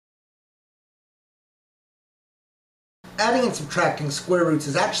Adding and subtracting square roots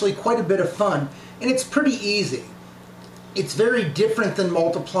is actually quite a bit of fun, and it's pretty easy. It's very different than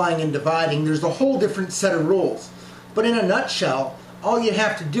multiplying and dividing. There's a whole different set of rules. But in a nutshell, all you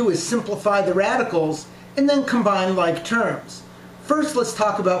have to do is simplify the radicals and then combine like terms. First, let's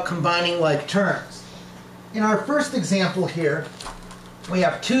talk about combining like terms. In our first example here, we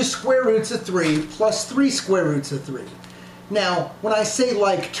have 2 square roots of 3 plus 3 square roots of 3. Now, when I say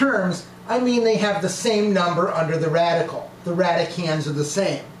like terms, I mean they have the same number under the radical. The radicands are the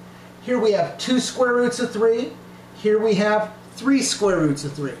same. Here we have 2 square roots of 3. Here we have 3 square roots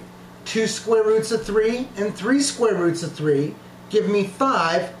of 3. 2 square roots of 3 and 3 square roots of 3 give me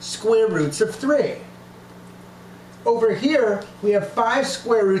 5 square roots of 3. Over here, we have 5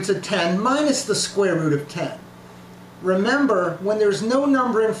 square roots of 10 minus the square root of 10. Remember, when there's no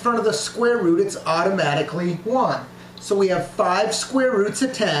number in front of the square root, it's automatically 1. So we have 5 square roots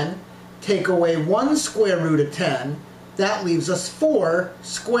of 10, take away 1 square root of 10, that leaves us 4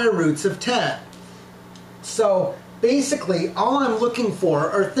 square roots of 10. So basically, all I'm looking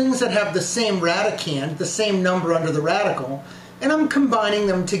for are things that have the same radicand, the same number under the radical, and I'm combining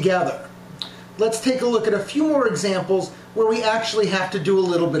them together. Let's take a look at a few more examples where we actually have to do a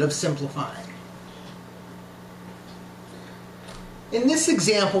little bit of simplifying. In this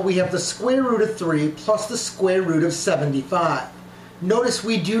example, we have the square root of 3 plus the square root of 75. Notice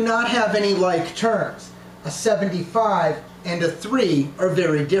we do not have any like terms. A 75 and a 3 are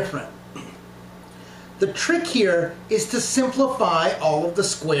very different. The trick here is to simplify all of the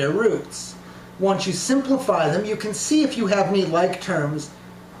square roots. Once you simplify them, you can see if you have any like terms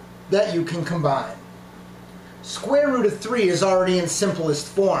that you can combine. Square root of 3 is already in simplest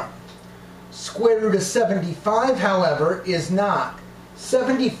form. Square root of 75, however, is not.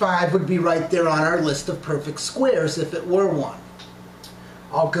 75 would be right there on our list of perfect squares if it were one.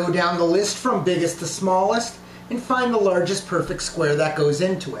 I'll go down the list from biggest to smallest and find the largest perfect square that goes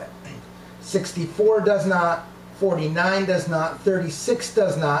into it. 64 does not, 49 does not, 36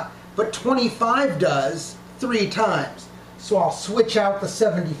 does not, but 25 does 3 times. So I'll switch out the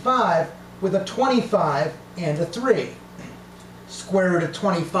 75 with a 25 and a 3. Square root of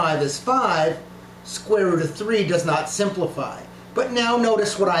 25 is 5. Square root of 3 does not simplify. But now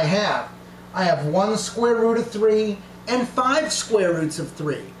notice what I have. I have 1 square root of 3 and 5 square roots of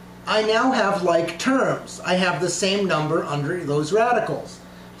 3. I now have like terms. I have the same number under those radicals.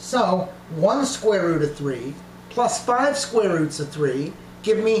 So 1 square root of 3 plus 5 square roots of 3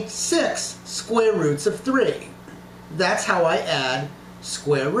 give me 6 square roots of 3. That's how I add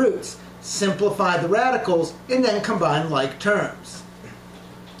square roots. Simplify the radicals and then combine like terms.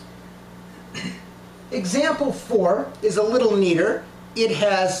 Example 4 is a little neater. It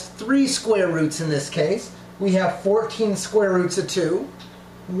has 3 square roots in this case. We have 14 square roots of 2,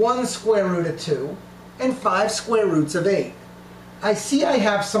 1 square root of 2, and 5 square roots of 8. I see I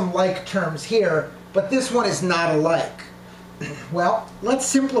have some like terms here, but this one is not alike. Well, let's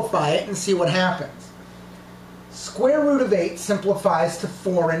simplify it and see what happens. Square root of 8 simplifies to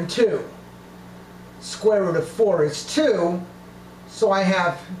 4 and 2. Square root of 4 is 2, so I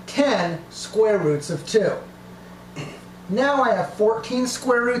have 10 square roots of 2. Now I have 14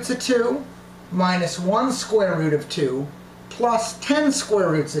 square roots of 2 minus 1 square root of 2 plus 10 square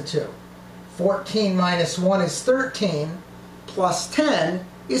roots of 2. 14 minus 1 is 13 plus 10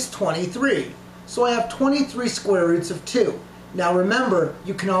 is 23. So I have 23 square roots of 2. Now remember,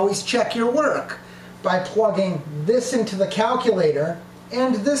 you can always check your work by plugging this into the calculator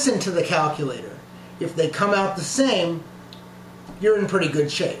and this into the calculator. If they come out the same, you're in pretty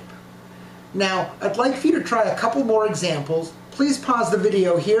good shape. Now, I'd like for you to try a couple more examples. Please pause the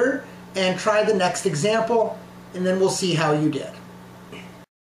video here and try the next example, and then we'll see how you did.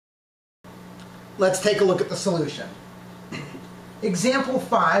 Let's take a look at the solution. Example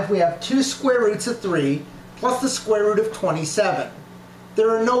 5, we have 2 square roots of 3 plus the square root of 27. There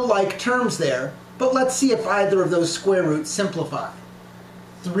are no like terms there, but let's see if either of those square roots simplify.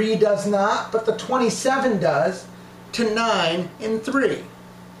 3 does not, but the 27 does, to 9 and 3.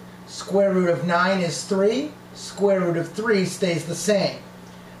 Square root of 9 is 3, square root of 3 stays the same.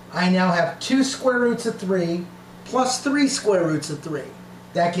 I now have 2 square roots of 3 plus 3 square roots of 3.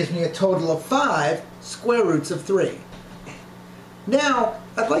 That gives me a total of 5 square roots of 3. Now,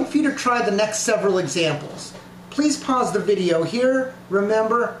 I'd like for you to try the next several examples. Please pause the video here.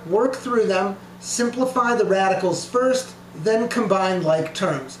 Remember, work through them, simplify the radicals first, then combine like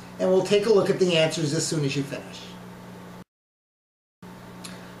terms, and we'll take a look at the answers as soon as you finish.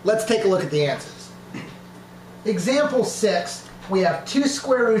 Let's take a look at the answers. Example 6, we have 2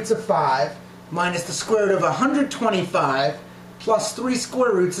 square roots of 5 minus the square root of 125 plus 3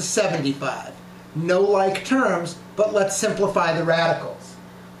 square roots of 75. No like terms, but but let's simplify the radicals.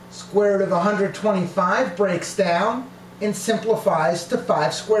 Square root of 125 breaks down and simplifies to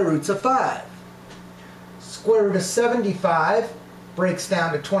 5 square roots of 5. Square root of 75 breaks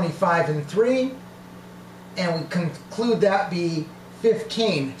down to 25 and 3, and we conclude that be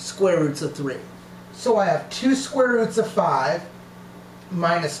 15 square roots of 3. So I have 2 square roots of 5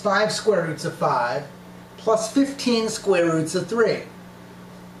 minus 5 square roots of 5 plus 15 square roots of 3.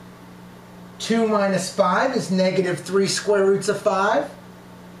 2 minus 5 is negative 3 square roots of 5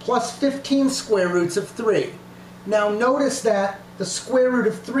 plus 15 square roots of 3. Now notice that the square root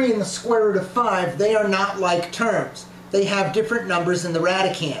of 3 and the square root of 5, they are not like terms. They have different numbers in the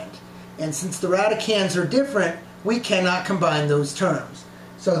radicand. And since the radicands are different, we cannot combine those terms.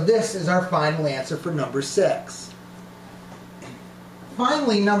 So this is our final answer for number 6.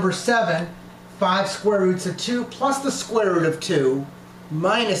 Finally, number 7, 5 square roots of 2 plus the square root of 2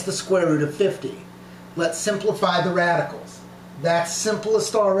 minus the square root of 50. Let's simplify the radicals. That's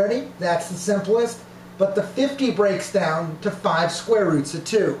simplest already. That's the simplest. But the 50 breaks down to 5 square roots of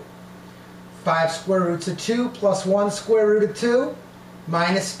 2. 5 square roots of 2 plus 1 square root of 2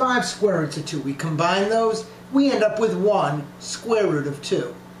 minus 5 square roots of 2. We combine those, we end up with 1 square root of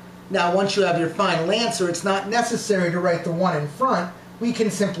 2. Now once you have your final answer, it's not necessary to write the 1 in front. We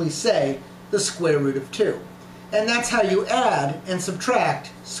can simply say the square root of 2. And that's how you add and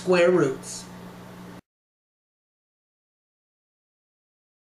subtract square roots.